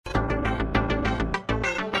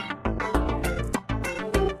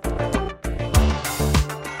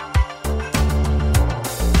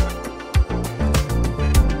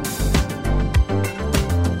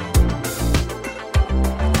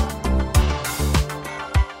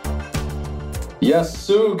Yes,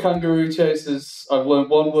 so kangaroo chasers. I've learned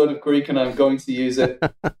one word of Greek and I'm going to use it.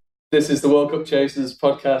 This is the World Cup Chasers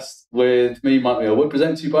podcast with me, Matt We're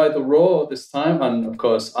presented to you by The Raw this time. And of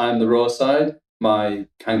course, I'm the Raw side. My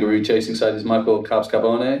kangaroo chasing side is Michael Cabs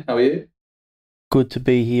Carbone. How are you? Good to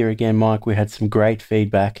be here again, Mike. We had some great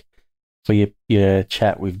feedback for your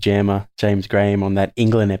chat with James Graham on that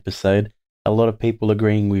England episode. A lot of people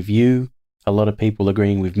agreeing with you, a lot of people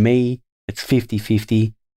agreeing with me. It's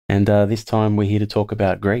 50-50. And this time we're here to talk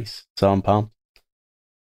about Greece. So I'm pumped.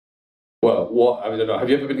 Well, I don't know. Have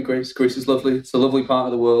you ever been to Greece? Greece is lovely. It's a lovely part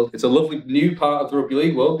of the world. It's a lovely new part of the rugby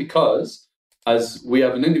league world because as we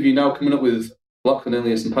have an interview now coming up with LACHLAN,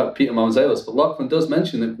 ILIAS and Peter MAMOUZELOS, but LACHLAN does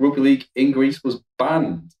mention that rugby league in Greece was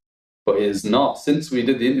banned, but it is not. Since we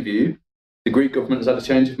did the interview, the Greek government has had a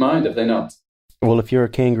change of mind, have they not? Well, if you're a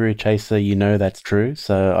kangaroo chaser, you know that's true.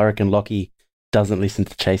 So I reckon Lockie doesn't listen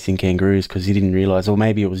to Chasing Kangaroos because he didn't realise, or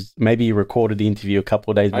maybe you recorded the interview a couple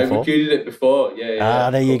of days before. I recorded it before, yeah.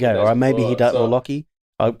 There you go. All right, maybe he does. So, well,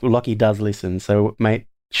 Lockie does listen. So, mate,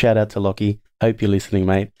 shout out to Lockie. Hope you're listening,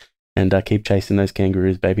 mate, and keep chasing those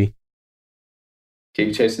kangaroos, baby.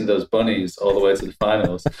 Keep chasing those bunnies all the way to the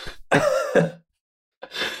finals.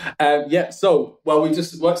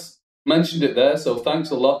 Let's mentioned it there. So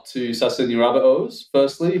thanks a lot to Sassini Rabbitohs,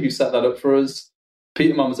 firstly, who set that up for us.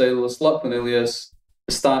 Peter MAMOUZELOS, LACHLAN, ILIAS,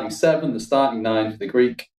 the starting 7, the starting 9 for the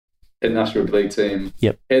Greek International Rugby League team.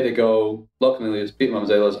 Yep. Here they go, LACHLAN, ILIAS, Peter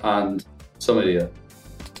MAMOUZELOS, and some idiot.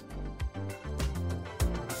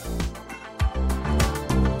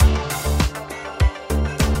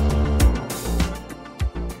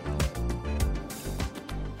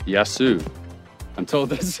 Yasu. I'm told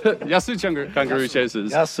this. Yasu Kangaroo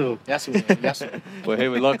Chasers. Yasu. We're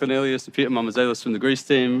here with LACHLAN, ILIAS and Peter MAMOUZELOS from the Greece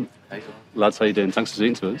team. Lads, how you doing? Thanks for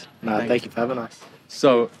speaking to us. Thank you for having us.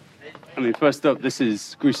 So, first up, this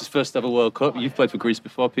is Greece's first ever World Cup. You've played for Greece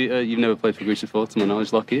before, Peter. You've never played for Greece before, to my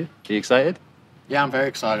knowledge, Lockie. Are you excited? Yeah, I'm very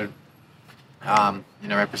excited.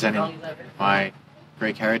 Representing my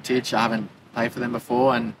Greek heritage. I haven't played for them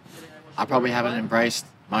before, and I probably haven't embraced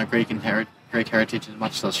my Greek heritage as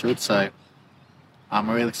much as I should. So, I'm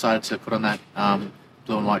really excited to put on that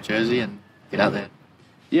blue and white jersey and get out there.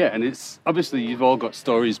 Yeah, and it's obviously you've all got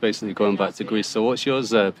stories basically going back to Greece. So what's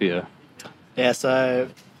yours, Peter? Yeah, so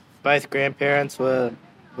both grandparents were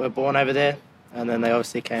born over there, and then they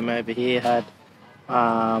obviously came over here, had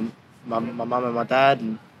my mum and my dad,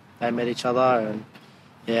 and they met each other. And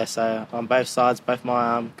yeah, so on both sides, both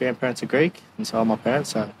my grandparents are Greek, and so are my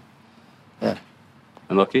parents, so yeah.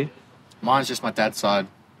 And Lockie? Mine's just my dad's side.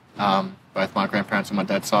 Both my grandparents on my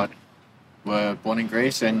dad's side were born in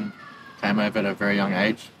Greece and came over at a very young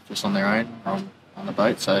age, just on their own, on the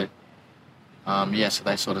boat. So, so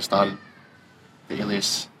they sort of started the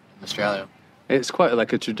ILIAS in Australia. It's quite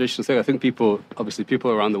like a traditional thing. I think people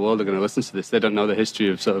around the world are going to listen to this. They don't know the history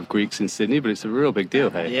of sort of Greeks in Sydney, but it's a real big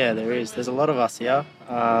deal, hey? Yeah, there is. There's a lot of us here.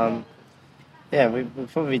 We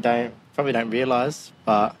probably don't realise,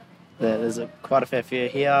 but there's quite a fair few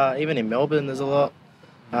here. Even in Melbourne, there's a lot.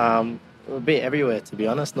 A bit everywhere, to be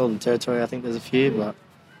honest. Northern Territory, I think there's a few, but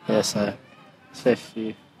yeah, so it's a fair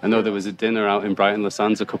few. I know there was a dinner out in Brighton, Les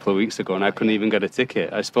Sands a couple of weeks ago, and I couldn't even get a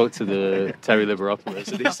ticket. I spoke to the Terry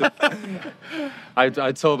Liberopoulos, and he said,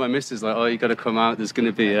 I told my missus, like, oh, you got to come out. There's going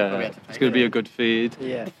to be a good feed.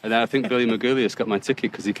 Yeah. And then I think Billy Magoulias got my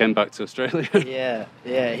ticket because he came back to Australia.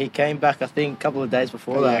 Yeah, he came back, I think, a couple of days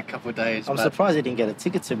before that. Yeah, a couple of days. I'm surprised he didn't get a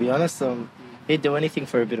ticket, to be honest. He'd do anything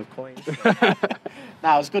for a bit of coin.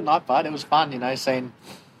 No, it was a good night, bud. It was fun, seeing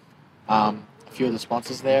a few of the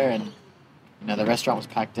sponsors there, and the restaurant was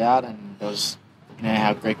packed out, and there was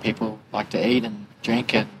how Greek people like to eat and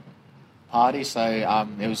drink and party. So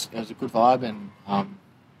it was a good vibe, and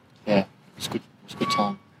it was good. It was a good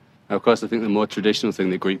time. Of course, I think the more traditional thing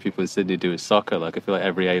that Greek people in Sydney do is soccer. Like, I feel like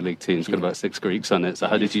every A-League team's got about 6 Greeks on it. So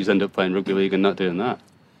how did you end up playing rugby league and not doing that?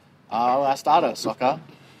 I started soccer.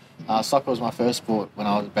 Soccer was my first sport when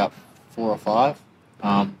I was about 4 or 5.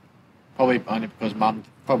 Probably only because Mum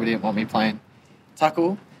probably didn't want me playing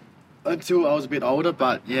tackle until I was a bit older.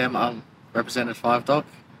 But yeah, I represented 5 Doc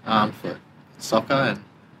for soccer, and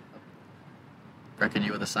I reckon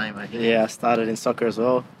you were the same, mate. Yeah, I started in soccer as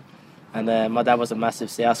well. And my dad was a massive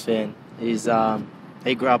South fan. He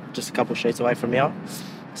grew up just a couple of streets away from here.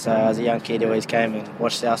 So as a young kid, he always came and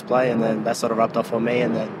watched South play, and then that sort of rubbed off on me.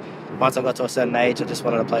 And then once I got to a certain age, I just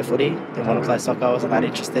wanted to play footy. Didn't want to play soccer. I wasn't that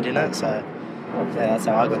interested in it. So yeah, that's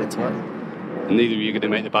how I got into it. And neither of you are going to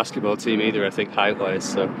make the basketball team either, I think, height-wise.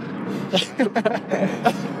 So.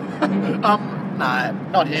 Nah,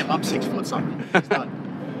 not him. I'm 6 foot something. It's not.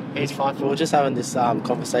 He's 5 We were foot. just having this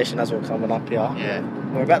conversation as we were coming up here. Yeah.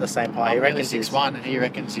 We're about the same height. He I'm really reckons he's 6'1", and he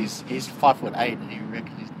reckons he's 5'8", and he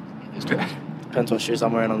reckons he's tall. depends what shoes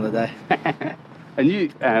I'm wearing on the day. And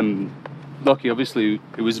you, Lockie, obviously,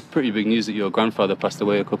 it was pretty big news that your grandfather passed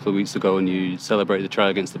away a couple of weeks ago, and you celebrated the try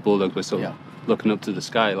against the Bulldogs by sort of looking up to the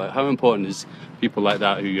sky. Like, how important is people like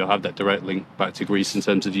that who you have that direct link back to Greece in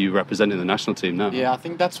terms of you representing the national team now? Yeah, I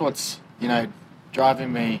think that's what's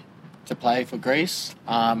driving me to play for Greece.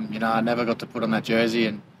 I never got to put on that jersey,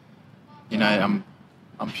 and I'm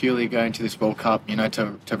purely going to this World Cup,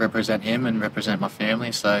 to represent him and represent my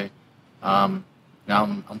family. So, I'm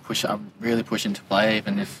really pushing to play,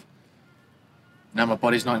 even if my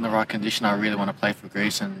body's not in the right condition. I really want to play for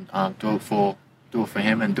Greece and do it for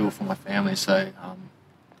him and do it for my family. So,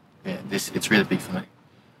 it's really big for me.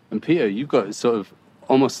 And Peter, you've got sort of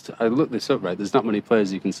almost, I looked this up, right? There's not many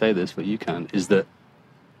players who can say this, but you can, is that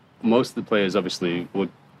most of the players obviously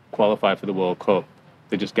would qualify for the World Cup.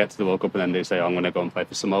 They just get to the World Cup and then they say, I'm going to go and play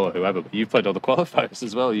for Samoa or whoever. But you've played all the qualifiers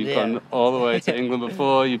as well. You've gone all the way to England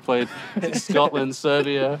before. You played Scotland,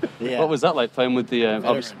 Serbia. Yeah. What was that like playing with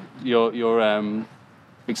the your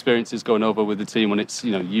experiences going over with the team when it's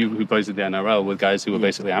you who plays at the NRL with guys who were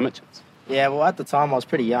basically amateurs? Yeah, well, at the time I was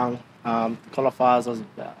pretty young. Qualifiers, I was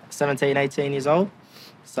about 17, 18 years old.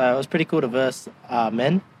 So it was pretty cool to verse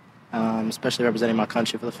men, especially representing my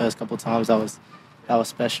country for the first couple of times. That was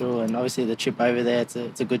special. And obviously the trip over there,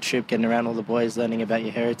 it's a good trip, getting around all the boys, learning about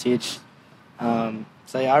your heritage.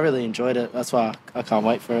 So yeah, I really enjoyed it. That's why I can't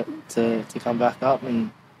wait for it to come back up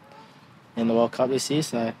in the World Cup this year.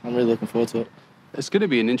 So I'm really looking forward to it. It's going to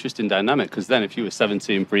be an interesting dynamic because then if you were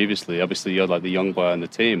 17 previously, obviously you're like the young boy on the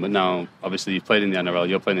team, but now obviously you've played in the NRL,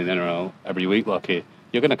 you're playing in the NRL every week, Lockie.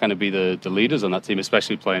 You're going to kind of be the leaders on that team,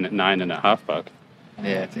 especially playing at 9 and at halfback.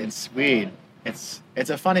 Yeah, it's weird. It's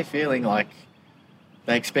a funny feeling, like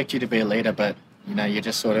they expect you to be a leader, but you're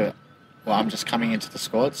just sort of, I'm just coming into the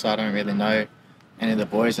squad, so I don't really know any of the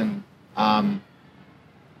boys, and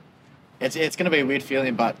it's going to be a weird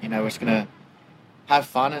feeling, but we're just going to have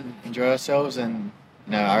fun and enjoy ourselves, and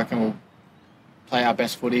I reckon we'll play our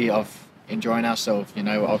best footy of enjoying ourselves.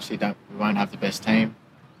 Obviously we won't have the best team,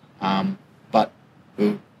 but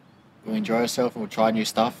we'll enjoy ourselves and we'll try new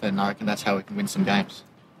stuff, and I reckon that's how we can win some games.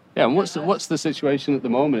 Yeah, and what's the situation at the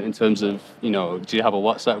moment in terms of, do you have a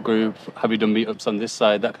WhatsApp group? Have you done meetups on this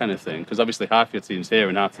side, that kind of thing? Because obviously half your team's here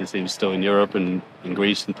and half your team's still in Europe and in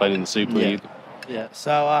Greece and playing in the Super League. Yeah,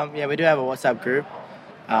 so we do have a WhatsApp group.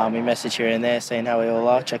 We message here and there, seeing how we all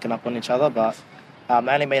are, checking up on each other. But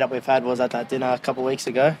the only meet-up we've had was at that dinner a couple of weeks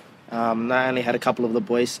ago. I only had a couple of the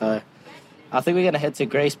boys, so I think we're going to head to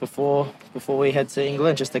Greece before we head to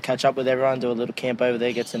England, just to catch up with everyone, do a little camp over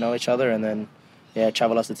there, get to know each other, and then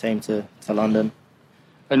travel as a team to London.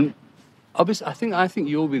 And obviously, I think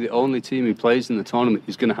you'll be the only team who plays in the tournament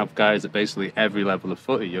who's going to have guys at basically every level of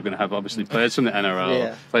footy. You're going to have obviously players from the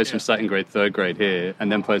NRL, players from second grade, third grade here,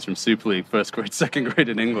 and then players from Super League, first grade, second grade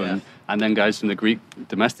in England, and then guys from the Greek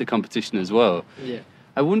domestic competition as well. Yeah.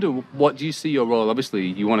 I wonder, what do you see your role? Obviously,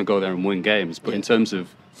 you want to go there and win games, but in terms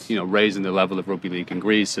of raising the level of rugby league in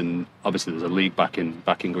Greece, and obviously there's a league back in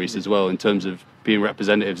Greece as well, in terms of being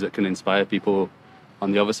representatives that can inspire people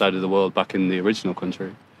on the other side of the world back in the original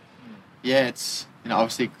country. Yeah, it's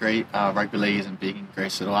obviously great. Rugby league isn't big in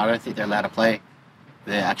Greece at all. I don't think they're allowed to play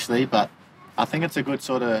there actually, but I think it's a good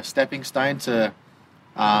sort of stepping stone to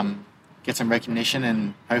get some recognition,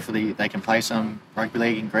 and hopefully they can play some rugby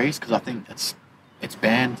league in Greece, because I think it's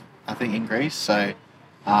banned, I think, in Greece. So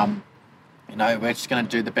we're just going to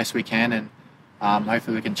do the best we can, and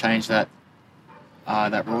hopefully we can change that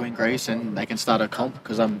rule in Greece, and they can start a comp,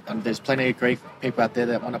 because there's plenty of Greek people out there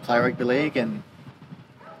that want to play rugby league, and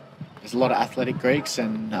there's a lot of athletic Greeks,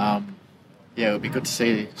 and it would be good to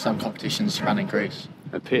see some competitions run in Greece.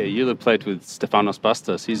 Peter, you'll have played with Stefanos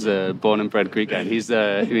Bastos. He's a born and bred Greek guy. And he's,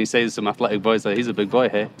 he says some athletic boys there. He's a big boy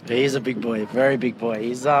here. He's a big boy, very big boy.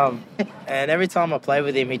 He's and every time I play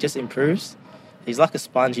with him, he just improves. He's like a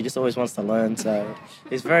sponge. He just always wants to learn. So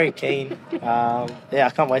he's very keen. I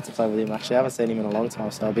can't wait to play with him. Actually, I haven't seen him in a long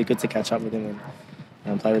time, so it'll be good to catch up with him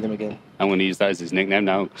and play with him again. I'm going to use that as his nickname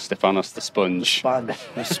now, Stefanos the Sponge.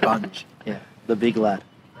 The sponge. Yeah, the big lad.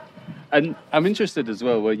 And I'm interested as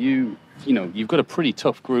well, where you've got a pretty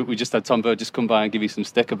tough group. We just had Tom Bird just come by and give you some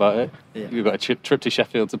stick about it. Yeah. You've got a trip to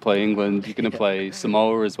Sheffield to play England. You're going to play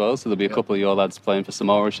Samoa as well, so there'll be a couple of your lads playing for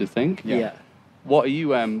Samoa, I should think. Yeah. What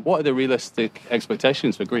are the realistic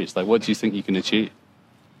expectations for Greece? Like, what do you think you can achieve?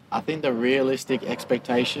 I think the realistic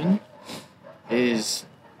expectation is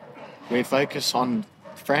we focus on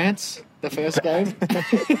France, the first game.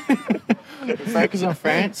 We focus on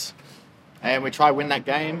France. and we try to win that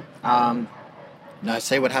game.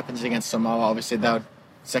 See what happens against Samoa. Obviously,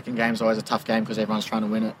 second game's always a tough game because everyone's trying to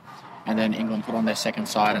win it. And then England put on their second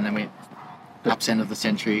side, and then we upset of the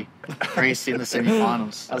century, Greece in the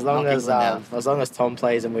semi-finals. As long as Tom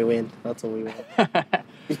plays and we win, that's all we want. But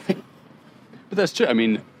that's true. I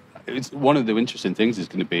mean, it's one of the interesting things is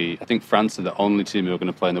going to be, I think France are the only team who are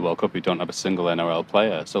going to play in the World Cup who don't have a single NRL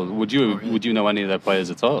player. So would you know any of their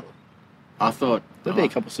players at all? I thought there'd be a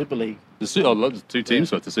couple Super League. There's two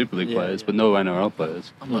teams worth of Super League players, but no NRL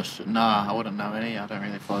players. I'm not sure. Nah, I wouldn't know any. I don't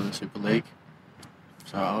really follow the Super League.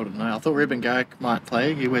 So I wouldn't know. I thought Ruben Garrick might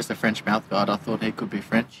play. He wears the French mouthguard. I thought he could be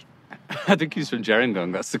French. I think he's from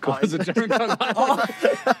Gerringong. That's the cause of Gerringong.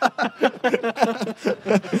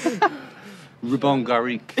 Ruben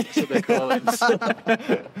Garrick, that's what they call him.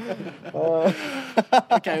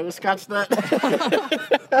 Okay, we'll scratch that.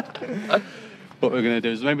 What we're going to do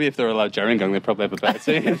is maybe if they're allowed Gerringong, they probably have a better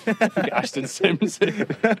team. Ashton Sims,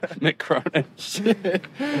 Mick Cronin.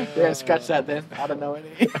 Yeah, scratch that then. I don't know any.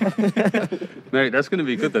 Mate, that's going to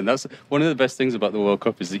be good then. That's one of the best things about the World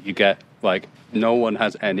Cup is that you get, no one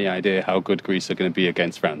has any idea how good Greece are going to be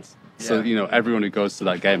against France. Yeah. So, everyone who goes to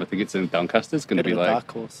that game, I think it's in Doncaster, is going to be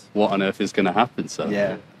like, what on earth is going to happen? So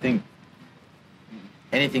yeah, I think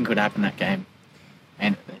anything could happen that game.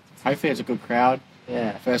 And hopefully it's a good crowd.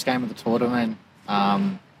 Yeah. First game of the tournament.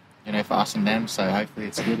 For us and them, so hopefully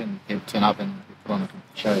it's good and people turn up and put on a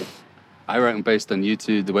show. I reckon based on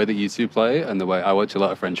the way that you two play and the way I watch a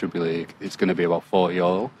lot of French Rugby League, it's going to be about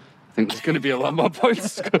 40-all. I think there's going to be a lot more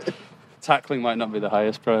points. Tackling might not be the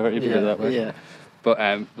highest priority for you that way. Yeah. But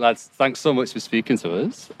lads, thanks so much for speaking to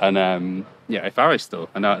us. And if Aristo,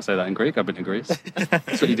 I know how to say that in Greek, I've been to Greece.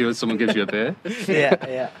 That's what you do when someone gives you a beer.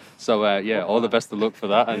 Yeah. So all the best of luck for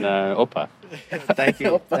that and upper. Thank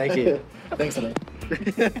you. Thanks a lot.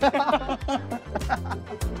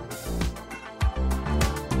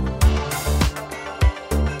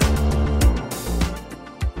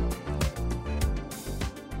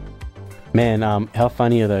 Man, how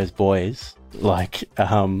funny are those boys?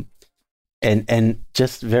 And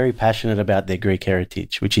just very passionate about their Greek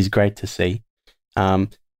heritage, which is great to see.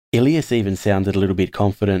 ILIAS even sounded a little bit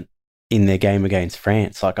confident in their game against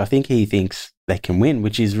France. I think he thinks they can win,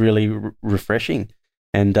 which is really refreshing.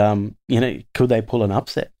 And, could they pull an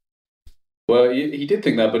upset? Well, he did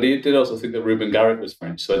think that, but he did also think that Ruben Garrick was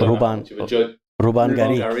French. So I don't know how much of a judge. Ruben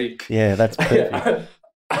Garrick. Yeah, that's perfect.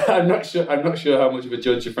 I'm not sure how much of a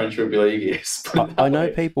judge of French Rugby League is. I know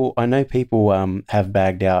people have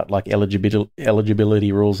bagged out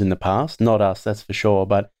eligibility rules in the past. Not us, that's for sure.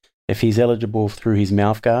 But if he's eligible through his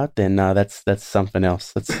mouth guard, then that's something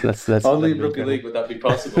else. That's only in rugby league would that be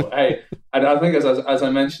possible. Hey, and I think as I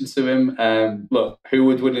mentioned to him, look, who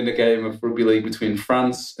would win in a game of rugby league between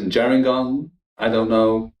France and Gerringong? I don't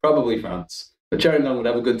know. Probably France. But Gerringong would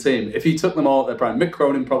have a good team. If he took them all at their prime, Mick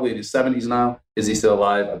Cronin probably in his 70s now. Is he still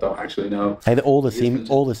alive? I don't actually know. Hey, all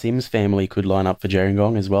the Sims family could line up for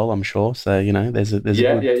Gerringong as well, I'm sure. So, there's a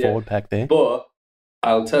good forward pack there. But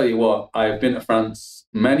I'll tell you what, I've been to France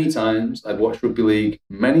many times. I've watched rugby league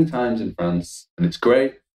many times in France, and it's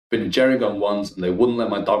great. Been to Gerringong once, and they wouldn't let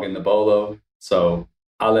my dog in the bolo. So,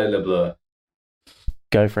 allez le bleu.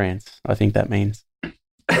 Go France, I think that means.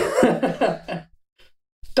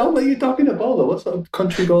 Don't let your dog in a bolo. What sort of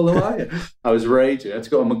country bolo are you? I was raging. I had to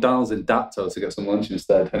go to McDonald's in Dapto to get some lunch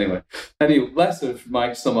instead. Anyway, less of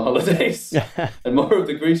Mike's summer holidays and more of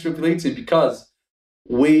the Greece Rugby League team, because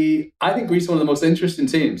I think Greece is one of the most interesting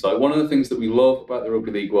teams. Like, one of the things that we love about the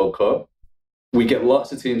Rugby League World Cup, we get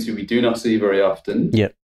lots of teams who we do not see very often.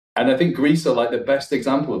 Yep. And I think Greece are like the best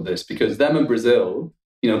example of this, because them and Brazil,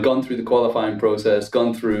 gone through the qualifying process,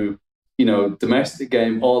 gone through domestic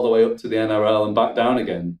game all the way up to the NRL and back down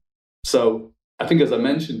again. So I think, as I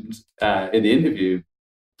mentioned in the interview,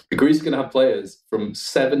 Greece is going to have players from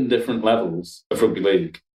 7 different levels of rugby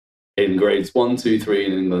league in grades 1, 2, 3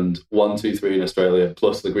 in England, 1, 2, 3 in Australia,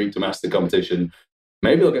 plus the Greek domestic competition.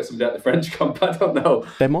 Maybe they'll get some at the French comp. I don't know.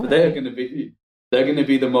 They might. They're going to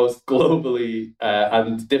be the most globally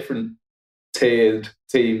and different tiered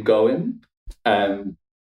team going.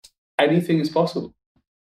 Anything is possible.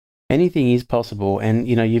 Anything is possible. And,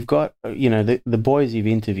 you've got, the boys you've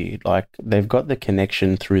interviewed, they've got the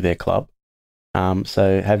connection through their club.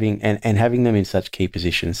 So having them in such key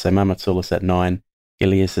positions. So MAMOUZELOS at 9,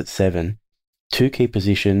 ILIAS at 7, 2 key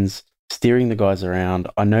positions, steering the guys around.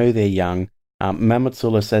 I know they're young.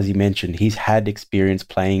 MAMOUZELOS, as you mentioned, he's had experience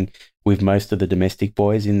playing with most of the domestic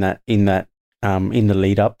boys in the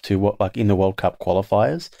lead up to in the World Cup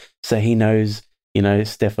qualifiers. So he knows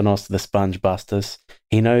Stefanos the Sponge Bustus.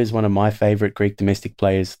 He knows one of my favourite Greek domestic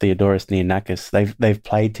players, Theodoros Neonakis. They've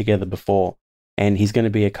played together before, and he's going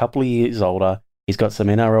to be a couple of years older. He's got some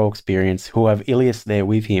NRL experience. Who have ILIAS there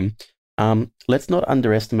with him. Let's not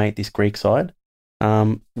underestimate this Greek side.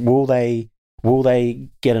 Will they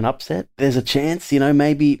get an upset? There's a chance.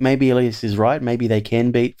 Maybe ILIAS is right. Maybe they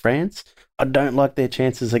can beat France. I don't like their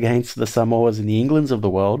chances against the Samoas and the Englands of the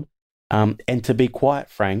world. And to be quite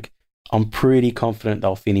frank, I'm pretty confident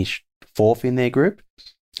they'll finish fourth in their group,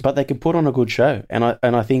 but they can put on a good show. And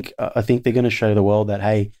I think they're going to show the world that,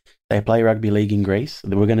 hey, they play rugby league in Greece.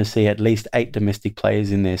 We're going to see at least 8 domestic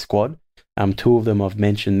players in their squad. 2 of them I've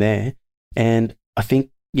mentioned there, and I think,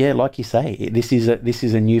 yeah, like you say, this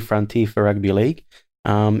is a new frontier for rugby league.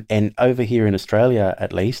 And over here in Australia,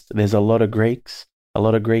 at least, there's a lot of Greek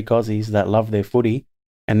Aussies that love their footy,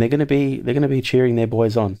 and they're going to be cheering their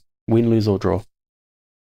boys on, win, lose or draw.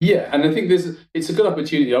 Yeah, and I think it's a good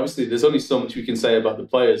opportunity. Obviously, there's only so much we can say about the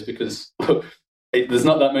players because there's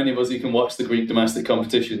not that many of us who can watch the Greek domestic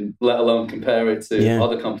competition, let alone compare it to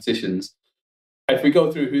other competitions. If we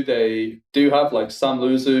go through who they do have, like Sam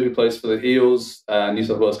Luzu, who plays for the Eels, New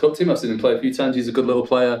South Wales Cup team, I've seen him play a few times. He's a good little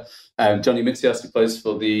player. Johnny Mitsias, who plays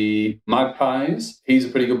for the Magpies, he's a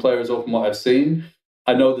pretty good player as well from what I've seen.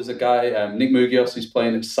 I know there's a guy, Nick Mugios, who's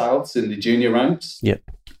playing at Souths in the junior ranks. Yep.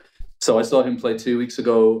 So I saw him play 2 weeks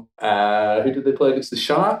ago. Who did they play against? The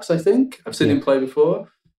Sharks, I think. I've seen him play before.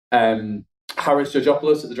 Harris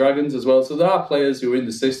Georgopoulos at the Dragons as well. So there are players who are in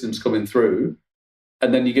the systems coming through.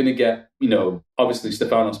 And then you're going to get, obviously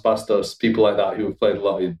Stefanos Bastos, people like that who have played a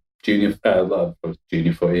lot of junior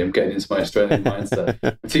footy. I'm getting into my Australian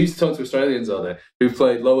mindset. It's easy to talk to Australians, are they? Who've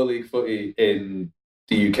played lower league footy in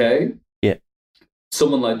the UK. Yeah.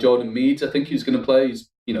 Someone like Jordan Meads, I think he's going to play.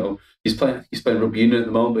 He's playing rugby union at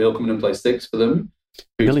the moment, but he'll come in and play 6 for them.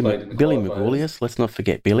 Billy Magoulias, let's not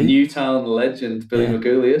forget Billy. Newtown legend Billy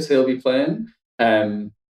Magoulias, he'll be playing.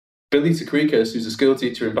 Billy Takrikas, who's a school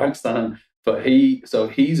teacher in Pakistan, but he's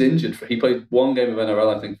injured. He played 1 game of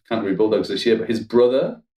NRL, I think, Canterbury Bulldogs this year, but his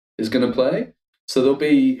brother is going to play. So there'll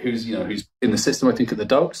be who's in the system, I think, at the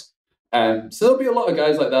Dogs. So there'll be a lot of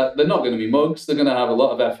guys like that. They're not going to be mugs. They're going to have a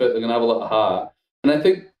lot of effort. They're going to have a lot of heart. And I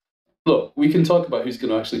think, look, we can talk about who's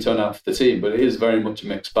going to actually turn out for the team, but it is very much a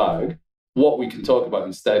mixed bag. What we can talk about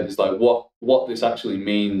instead is like what this actually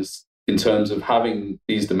means in terms of having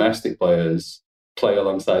these domestic players play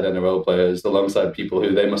alongside NRL players, alongside people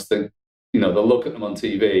who they must think, they'll look at them on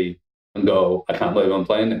TV and go, I can't believe I'm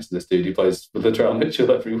playing next to this dude who plays with Latrell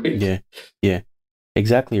Mitchell every week. Yeah,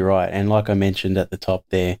 exactly right. And like I mentioned at the top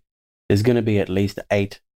there's going to be at least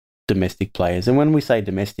 8 domestic players. And when we say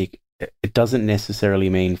domestic, it doesn't necessarily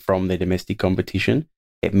mean from their domestic competition.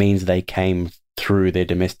 It means they came through their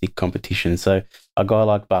domestic competition. So a guy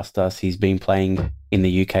like Bustas, he's been playing in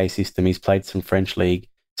the UK system. He's played some French league.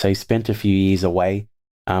 So he spent a few years away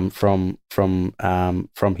from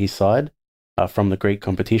his side, from the Greek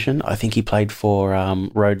competition. I think he played for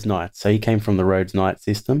Rhodes Knights. So he came from the Rhodes Knights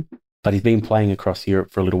system, but he's been playing across Europe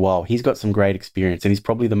for a little while. He's got some great experience, and he's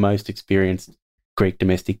probably the most experienced Greek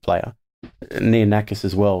domestic player. Neonakis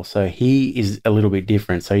as well. So he is a little bit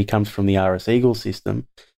different. So he comes from the RS Eagles system,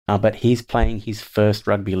 but he's playing his first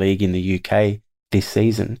rugby league in the UK this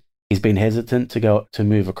season. He's been hesitant to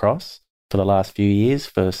move across for the last few years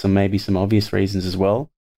for some obvious reasons as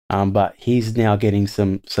well. But he's now getting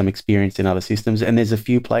some experience in other systems. And there's a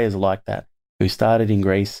few players like that who started in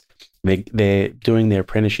Greece. They're doing their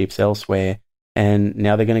apprenticeships elsewhere, and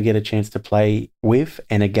now they're going to get a chance to play with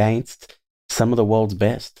and against some of the world's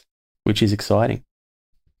best, which is exciting.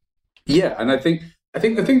 Yeah, and I think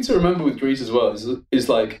the thing to remember with Greece as well is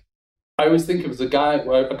like, I always think of as a guy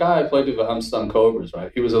I played with at Amsterdam Cobras,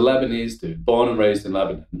 right? He was a Lebanese dude, born and raised in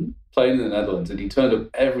Lebanon, playing in the Netherlands, and he turned up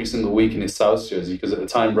every single week in his South jersey because at the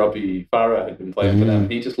time Robbie Farah had been playing for them.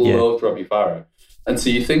 He just loved Robbie Farah. And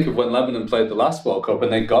so you think of when Lebanon played the last World Cup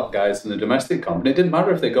and they got guys from the domestic comp, and it didn't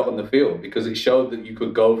matter if they got on the field because it showed that you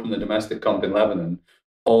could go from the domestic comp in Lebanon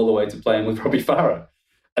all the way to playing with Robbie Farah.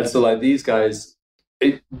 And so like these guys,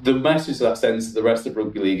 the message that sends to the rest of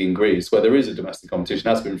rugby league in Greece, where there is a domestic competition,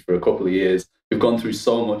 has been for a couple of years. We've gone through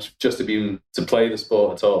so much just to play the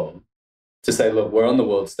sport at all, to say, look, we're on the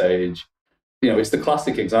world stage. It's the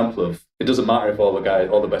classic example of it doesn't matter if all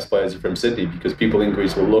the best players are from Sydney, because people in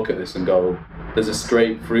Greece will look at this and go, there's a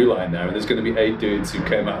straight through line there, and there's going to be 8 dudes who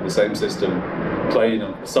came out of the same system playing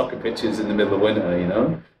on soccer pitches in the middle of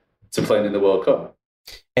winter, to playing in the World Cup.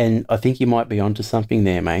 And I think you might be onto something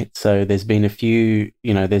there, mate. So there's been a few,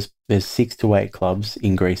 there's 6 to 8 clubs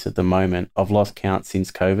in Greece at the moment. I've lost count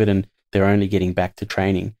since COVID, and they're only getting back to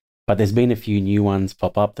training. But there's been a few new ones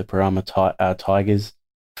pop up. The Parama Tigers,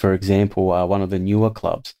 for example, are one of the newer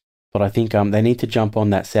clubs. But I think they need to jump on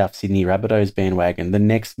that South Sydney Rabbitohs bandwagon. The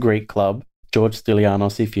next Greek club, George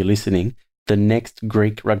Stylianos, if you're listening, the next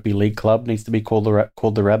Greek rugby league club needs to be called the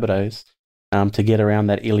Rabbitohs to get around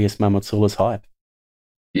that ILIAS MAMOUZELOS hype.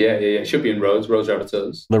 Yeah. It should be in Rhodes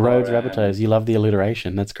Rabbitohs. The Rhodes Rabbitohs. You love the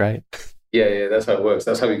alliteration. That's great. Yeah, that's how it works.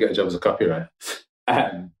 That's how you get a job as a copywriter.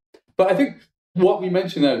 But I think what we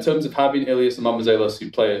mentioned there in terms of having Ilias and Mamouzelos who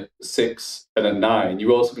play a 6 and a 9,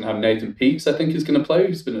 you're also going to have Nathan Peets, I think, is going to play,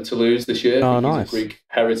 who's been at Toulouse this year. Oh, nice. He's a Greek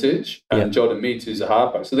heritage. And Jordan Mead, who's a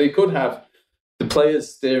halfback. So they could have the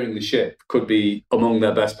players steering the ship could be among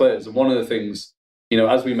their best players. And one of the things,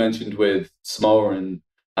 as we mentioned with Samoa and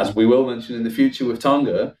as we will mention in the future with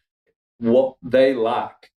Tonga, what they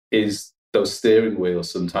lack is those steering wheels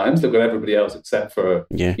sometimes. They've got everybody else except for,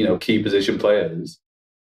 key position players.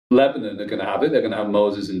 Lebanon are going to have it. They're going to have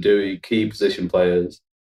Moses and Dewey, key position players.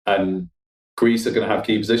 And Greece are going to have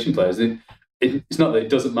key position players. It's not that it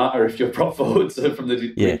doesn't matter if your prop forwards are from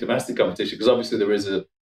the domestic competition, because obviously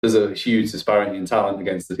there's a huge disparity in talent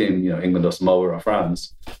against the team, England or Samoa or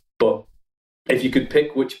France. But if you could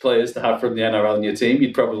pick which players to have from the NRL in your team,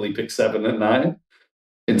 you'd probably pick 7 and 9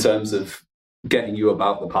 in terms of getting you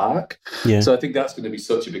about the park. Yeah. So I think that's going to be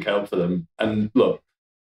such a big help for them. And look,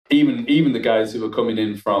 even the guys who are coming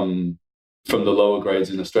in from the lower grades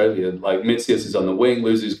in Australia, like Mitzias is on the wing,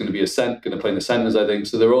 Luzu's going to be going to play in the centres, I think.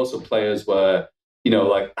 So there are also players where,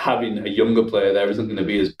 like having a younger player there isn't going to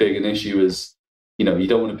be as big an issue as, you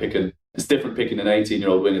don't want to it's different picking an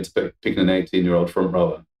 18-year-old winger to picking an 18-year-old front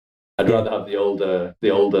rower. I'd rather have the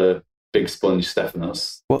older big sponge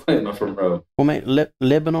Stefanos playing my front row. Well, mate,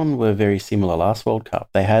 Lebanon were very similar last World Cup.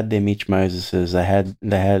 They had their Mitch Moseses,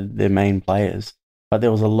 they had their main players, but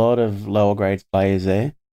there was a lot of lower grades players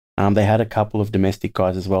there. They had a couple of domestic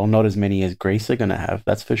guys as well, not as many as Greece are going to have,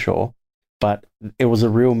 that's for sure. But it was a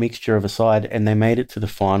real mixture of a side, and they made it to the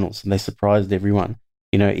finals, and they surprised everyone.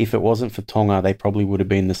 If it wasn't for Tonga, they probably would have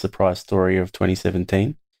been the surprise story of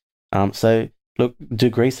 2017. So, look, do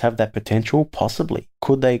Greece have that potential? Possibly.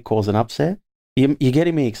 Could they cause an upset? You're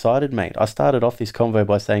getting me excited, mate. I started off this convo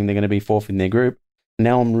by saying they're going to be 4th in their group.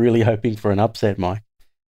 Now I'm really hoping for an upset, Mike.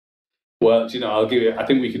 Well, I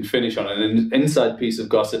think we can finish on an inside piece of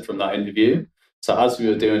gossip from that interview. So as we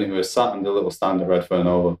were doing it, we were sat in the little stand at Redfern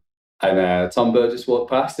Oval, and Tom Burgess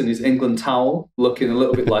walked past in his England towel, looking a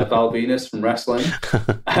little bit like Val Venus from wrestling.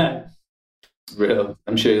 Real,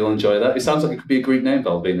 I'm sure you'll enjoy that. It sounds like it could be a Greek name,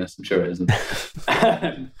 Val Venus. I'm sure it isn't.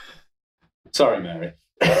 Sorry, Mary.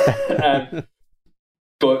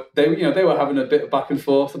 But they were having a bit of back and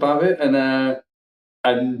forth about it, and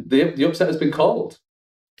the upset has been called.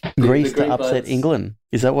 Greece to upset lads. England.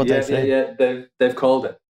 Is that what they said? Yeah, they've called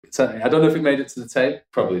it. I don't know if it made it to the tape.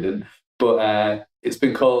 Probably didn't. But it's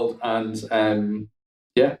been called, and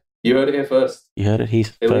you heard it here first. You heard it here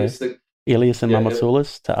first. Ilias and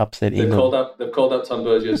Mamouzelos to upset England. They've called out Tom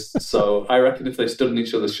Burgess, so I reckon if they stood on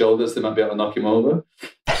each other's shoulders, they might be able to knock him over.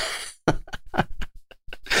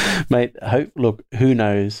 Mate, look, who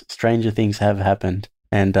knows? Stranger things have happened.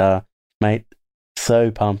 And, mate, so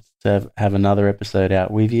pumped to have another episode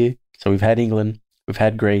out with you. So we've had England, we've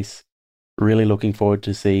had Greece. Really looking forward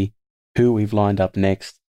to see who we've lined up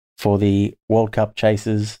next for the World Cup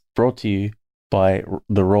Chasers, brought to you by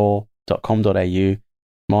theraw.com.au.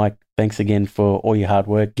 Mike, thanks again for all your hard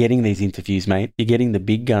work getting these interviews, mate. You're getting the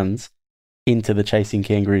big guns into the Chasing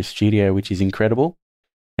Kangaroos studio, which is incredible.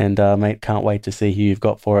 And, mate, can't wait to see who you've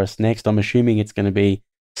got for us next. I'm assuming it's going to be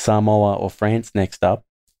Samoa or France next up,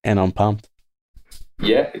 and I'm pumped.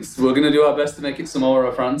 Yeah, we're going to do our best to make it Samoa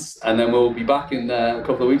or France, and then we'll be back in a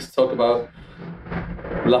couple of weeks to talk about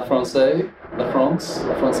La France. I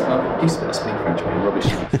used to speak French, but I'm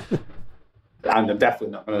rubbish. And I'm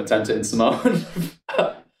definitely not going to attempt it in Samoan.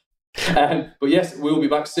 But yes, we'll be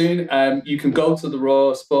back soon. You can go to the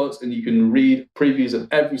Raw Sports and you can read previews of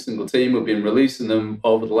every single team. We've been releasing them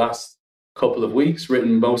over the last couple of weeks,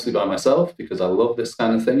 written mostly by myself because I love this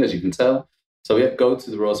kind of thing, as you can tell. So yeah, go to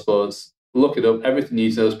the Raw Sports, look it up, everything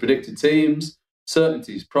you know, predicted teams,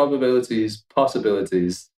 certainties, probabilities,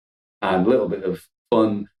 possibilities, and a little bit of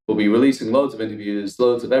fun. We'll be releasing loads of interviews,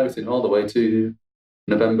 loads of everything, all the way to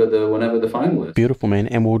November, whenever the final is. Beautiful, man.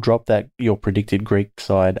 And we'll drop your predicted Greek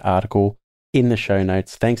side article in the show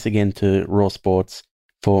notes. Thanks again to Raw Sports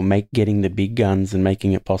for getting the big guns and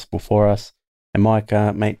making it possible for us. And Mike,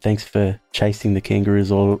 mate, thanks for chasing the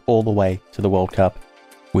Kangaroos all the way to the World Cup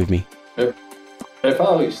with me. If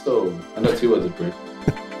I stole, I know 2 words of Greek.